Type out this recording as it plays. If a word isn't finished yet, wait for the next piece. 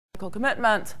ontological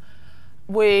commitment,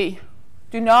 we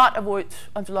do not avoid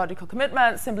ontological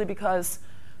commitment simply because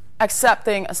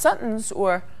accepting a sentence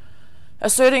or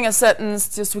asserting a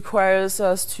sentence just requires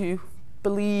us to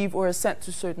believe or assent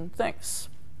to certain things.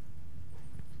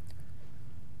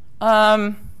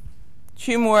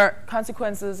 Two more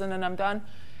consequences and then I'm done.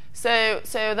 So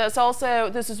there's also,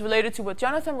 this is related to what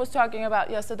Jonathan was talking about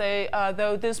yesterday,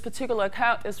 though this particular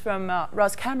account is from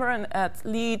Ross Cameron at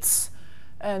Leeds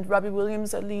and Robbie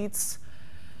Williams at Leeds.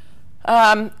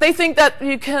 They think that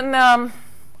you can,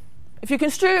 if you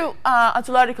construe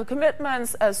ontological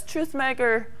commitments as truth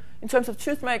maker, in terms of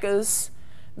truth makers,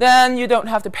 then you don't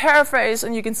have to paraphrase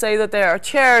and you can say that there are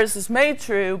chairs is made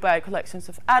true by collections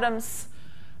of atoms.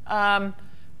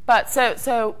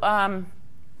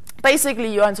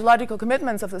 Basically, your ontological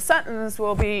commitments of the sentence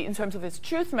will be in terms of its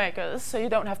truth makers, so you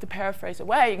don't have to paraphrase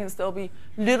away. You can still be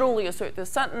literally assert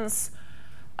this sentence.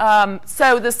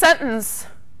 So the sentence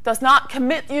does not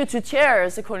commit you to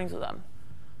chairs, according to them.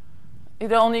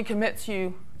 It only commits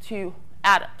you to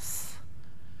atoms.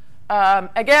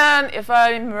 Again, if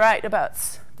I'm right about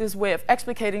this way of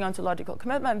explicating ontological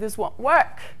commitment, this won't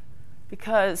work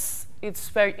because it's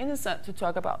very innocent to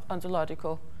talk about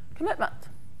ontological commitment.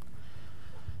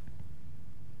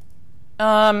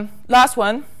 Last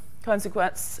one,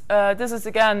 consequence. This is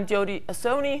again Jody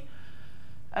Asoni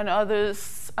and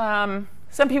others. Some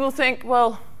people think,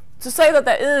 well, to say that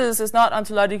there is not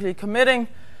ontologically committing.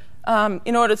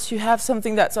 In order to have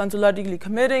something that's ontologically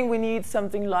committing, we need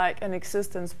something like an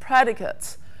existence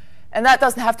predicate. And that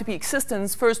doesn't have to be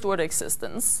existence, first order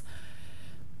existence.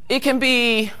 It can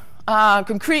be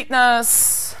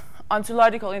concreteness,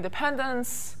 ontological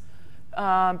independence,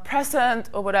 present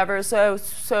or whatever. So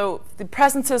the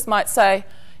presentist might say,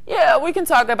 yeah, we can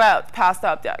talk about past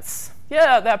objects.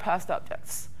 Yeah, they're past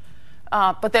objects.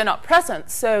 But they're not present.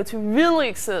 So to really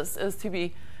exist is to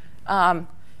be,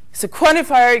 so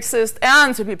quantifier exist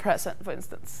and to be present, for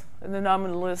instance. And the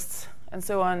nominalists and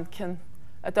so on can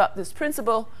adopt this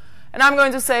principle. And I'm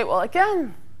going to say, well,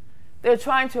 again, they're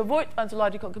trying to avoid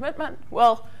ontological commitment.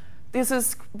 Well, this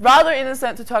is rather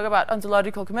innocent to talk about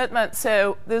ontological commitment,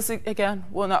 so this, again,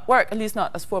 will not work, at least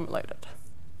not as formulated.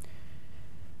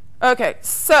 OK,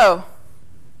 so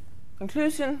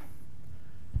conclusion,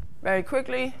 very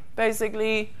quickly.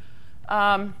 Basically,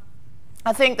 I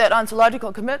think that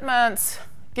ontological commitments,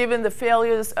 given the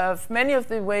failures of many of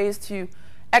the ways to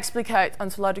explicate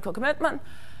ontological commitment,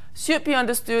 should be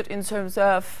understood in terms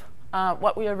of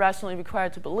what we are rationally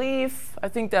required to believe. I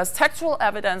think there's textual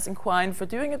evidence in Quine for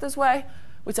doing it this way,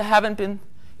 which I haven't been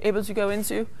able to go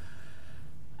into.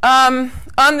 On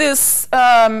this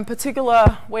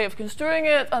particular way of construing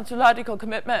it, ontological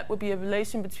commitment would be a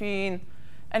relation between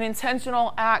an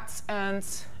intentional act and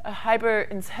a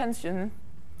hyperintension.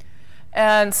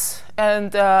 And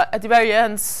at the very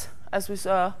end, as we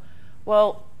saw,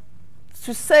 well,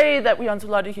 to say that we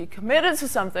ontologically committed to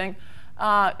something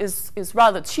is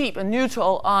rather cheap and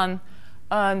neutral on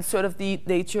sort of the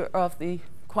nature of the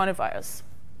quantifiers.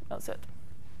 That's it.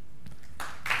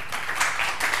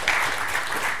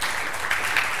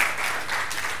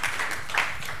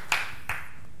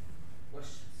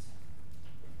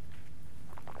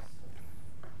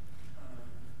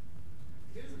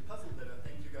 Here's a puzzle that I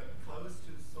think you got close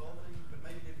to solving, but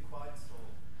maybe didn't quite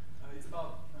solve. It's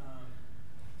about,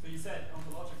 so you said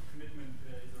ontological commitment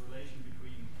is a relation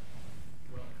between,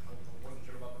 well, I wasn't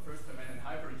sure about the first term, and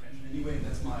hyperintention. Anyway,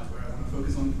 that's where I want to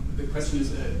focus on. The question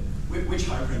is, which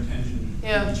hyperintention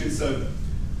you choose? So,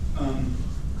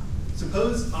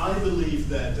 suppose I believe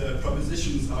that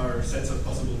propositions are sets of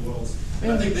possible worlds.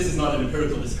 And I think this is not an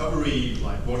empirical discovery,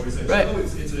 like Walter said. Right. No,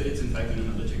 it's in fact an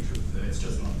analytic truth. It's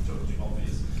just not totally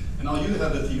obvious. And now you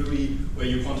have a theory where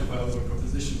you quantify over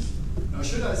propositions. Now,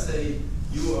 should I say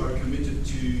you are committed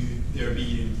to there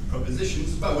being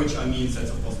propositions, by which I mean sets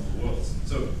of possible worlds?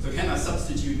 So can I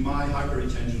substitute my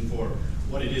hyperintention for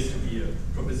what it is to be a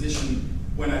proposition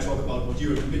when I talk about what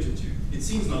you are committed to? It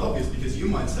seems not obvious because you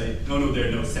might say, no, there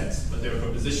are no sets, but there are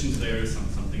propositions, there is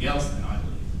something else than I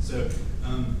believe. So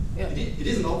it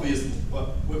isn't obvious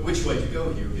which way to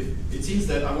go here. It seems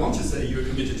that I want to say you're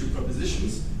committed to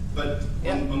propositions, but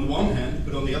on the one hand,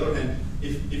 but on the other hand,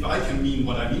 if I can mean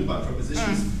what I mean by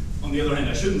propositions, on the other hand,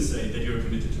 I shouldn't say that you're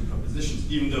committed to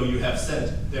propositions, even though you have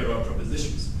said there are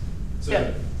propositions.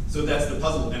 So that's the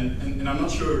puzzle, and I'm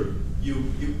not sure you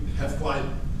have quite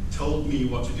told me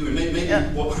what to do. And maybe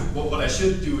what I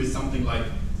should do is something like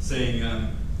saying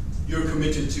you're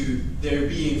committed to there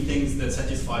being things that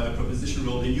satisfy the proposition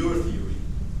role in your theory.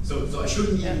 So I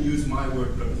shouldn't even use my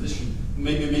word proposition.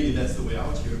 Maybe that's the way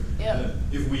out here.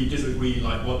 If we disagree,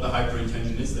 like what the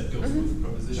hyperintension is that goes with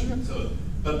proposition. So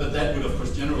But that would, of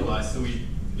course, generalize, so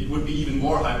it would be even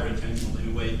more hyperintentional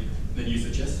in a way than you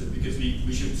suggested, because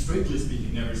we should, strictly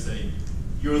speaking, never say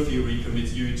your theory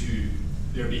commits you to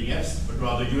there being Fs, but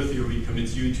rather your theory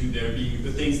commits you to there being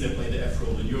the things that play the F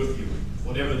role in your theory,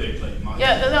 whatever they play.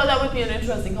 Yeah, no, that would be an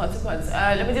interesting consequence.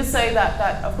 Let me just say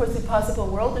that of course, the possible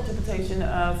world interpretation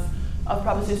of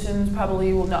propositions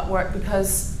probably will not work,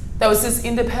 because there was this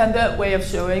independent way of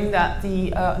showing that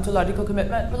the ontological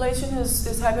commitment relation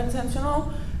is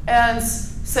hyperintentional, and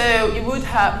so you would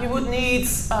need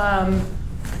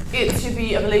it to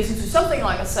be a relation to something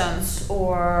like a sense,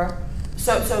 or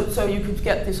so you could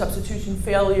get the substitution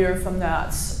failure from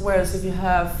that. Whereas if you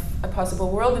have a possible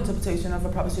world interpretation of a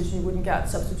proposition, you wouldn't get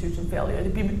substitution failure.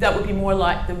 That would be more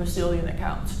like the Russellian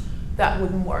account. That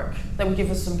wouldn't work. That would give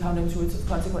us some counterintuitive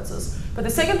consequences. But the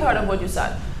second part of what you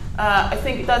said, I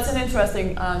think that's an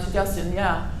interesting suggestion.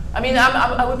 Yeah, I mean,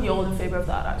 I would be all in favor of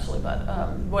that actually, but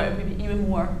where it would be even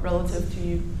more relative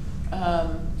to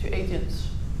agents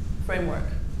framework.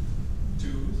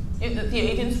 The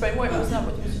agents framework, was that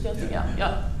what you were suggesting?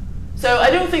 Yeah. So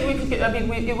I don't think we could get, I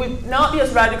mean, it would not be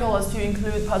as radical as to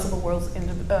include possible worlds in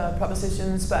the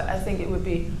propositions, but I think it would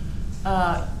be,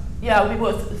 it would be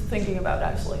worth thinking about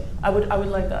actually. I would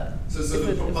like that. So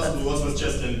the possible worlds was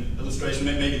just an illustration,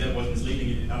 maybe that was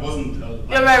misleading. I wasn't.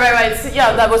 Yeah, right. So,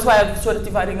 yeah, that was why I'm sort of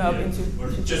dividing up into. Or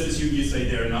just as you say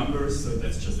there are numbers, so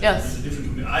that's just yes. a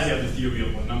different. I have the theory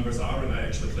of what numbers are, and I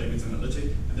actually claim it's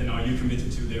analytic. And then are you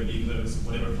committed to there being those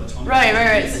whatever platonic?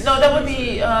 Right. So, no, that would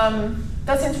be.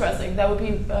 That's interesting. That would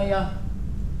be. I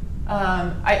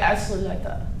actually like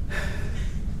that.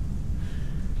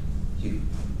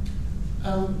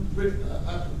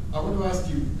 I want to ask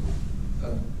you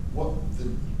what the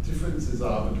differences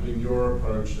are between your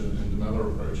approach and another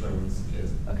approach I would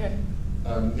suggest. Okay.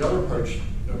 The other approach,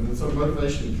 the sort of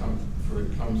motivation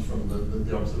comes from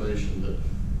the observation that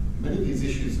many of these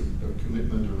issues of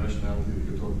commitment and rationality that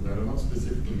you're talking about are not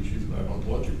specifically issues about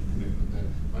ontological commitment.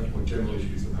 They're much more general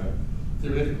issues about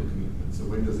theoretical commitment. So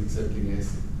when does accepting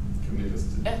S commit us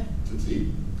to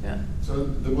T? Yeah. So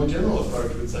the more general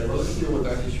approach would say, well, let's deal with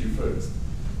that issue first.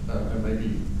 And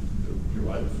maybe you're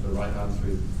right, the right answer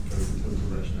goes in terms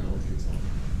of rationality and so on.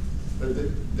 But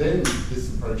then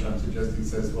this approach I'm suggesting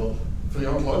says, well, for the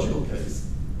ontological case,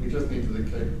 we just need to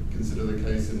consider the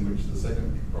case in which the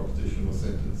second proposition or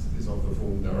sentence is of the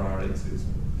form there are X's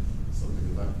or something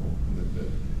of that form.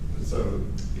 So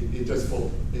it just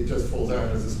falls out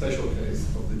as a special case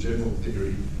of the general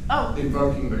theory,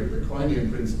 invoking the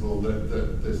Quinean principle that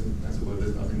there's, as it were,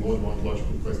 there's nothing more to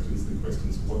ontological questions than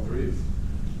questions of what there is.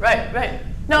 Right.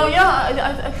 No,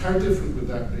 yeah. How different would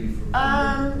that be from?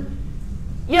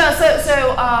 Yeah.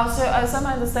 So as I'm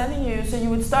understanding you, so you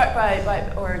would start by,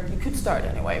 or you could start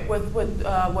anyway with what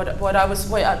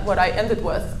I ended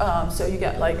with. So you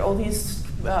get like all these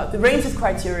the range of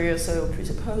criteria, so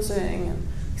presupposing and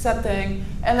accepting,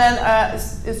 and then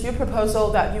is your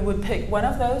proposal that you would pick one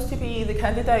of those to be the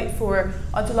candidate for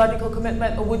ontological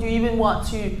commitment, or would you even want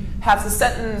to have the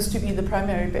sentence to be the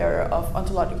primary bearer of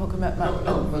ontological commitment?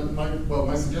 No.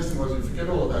 My suggestion was you forget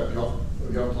all about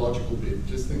the ontological bit.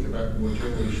 Just think about the more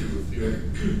general issue of theoretical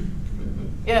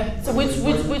commitment. Yeah. So which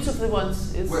of the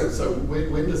ones is? Well, so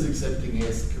when does accepting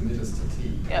S commit us to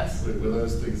T? Yes. Where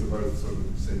those things are both sort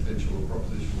of sentential or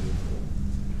propositional.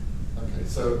 Okay.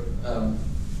 So.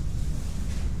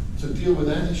 To deal with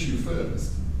that issue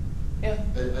first,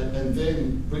 and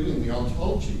then bring in the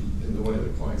ontology in the way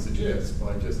that Quine suggests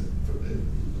by just,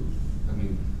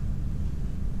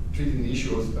 treating the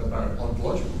issue about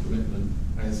ontological commitment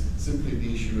as simply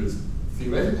the issue as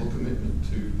theoretical commitment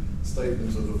to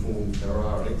statements of the form there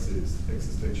are X's,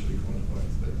 existentially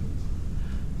quantified statements.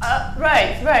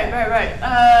 Right.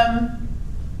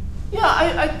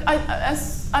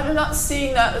 I'm not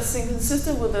seeing that as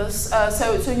inconsistent with this.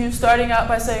 So you're starting out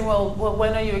by saying, well,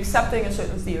 when are you accepting a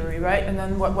certain theory, right? And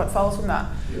then what follows from that?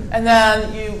 Yeah. And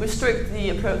then you restrict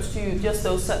the approach to just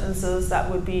those sentences that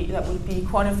would be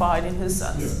quantified in his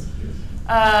sense.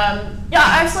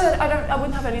 Actually, I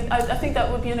wouldn't have any. I think that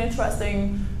would be an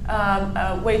interesting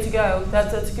way to go.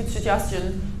 That's a good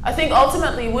suggestion. I think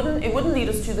ultimately it wouldn't lead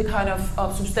us to the kind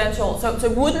of substantial. So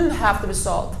it wouldn't have the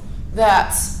result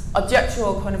that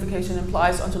objectual quantification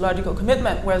implies ontological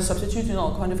commitment, whereas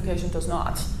substitutional quantification does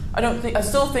not. I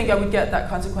still think I would get that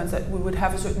consequence that we would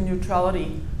have a certain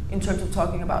neutrality in terms of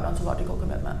talking about ontological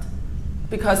commitment,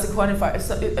 because the quantifier.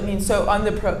 So on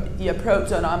the approach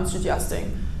that I'm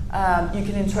suggesting, you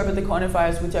can interpret the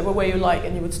quantifiers whichever way you like,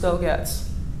 and you would still get.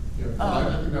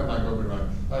 I think that might well be right.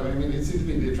 It seems to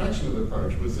me the attraction of the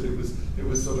approach was that it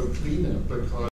was sort of cleaner because.